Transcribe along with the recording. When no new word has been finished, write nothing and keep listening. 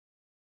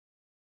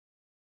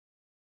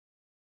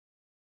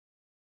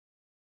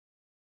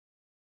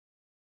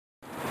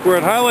We're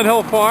at Highland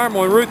Hill Farm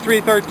on Route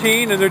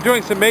 313, and they're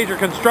doing some major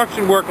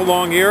construction work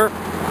along here.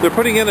 They're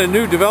putting in a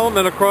new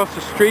development across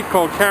the street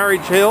called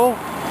Carriage Hill.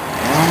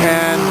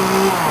 And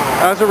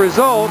as a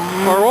result,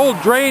 our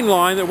old drain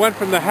line that went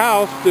from the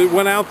house that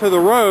went out to the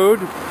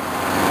road, you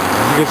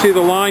can see the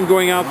line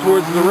going out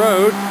towards the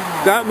road,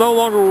 that no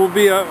longer will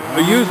be a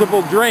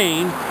usable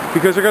drain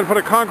because they're going to put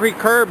a concrete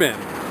curb in.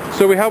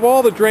 So we have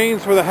all the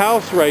drains for the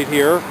house right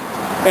here.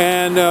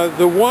 And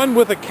the one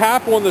with a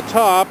cap on the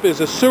top is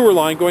a sewer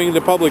line going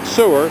into public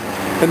sewer.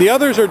 And the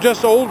others are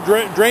just old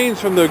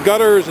drains from the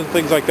gutters and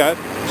things like that.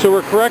 So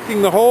we're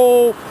correcting the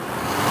whole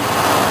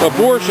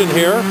abortion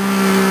here.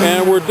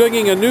 And we're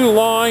digging a new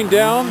line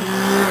down.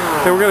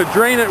 And we're going to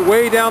drain it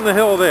way down the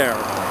hill there.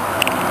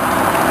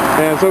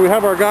 And so we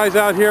have our guys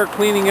out here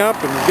cleaning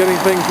up and getting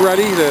things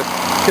ready to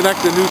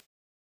connect the new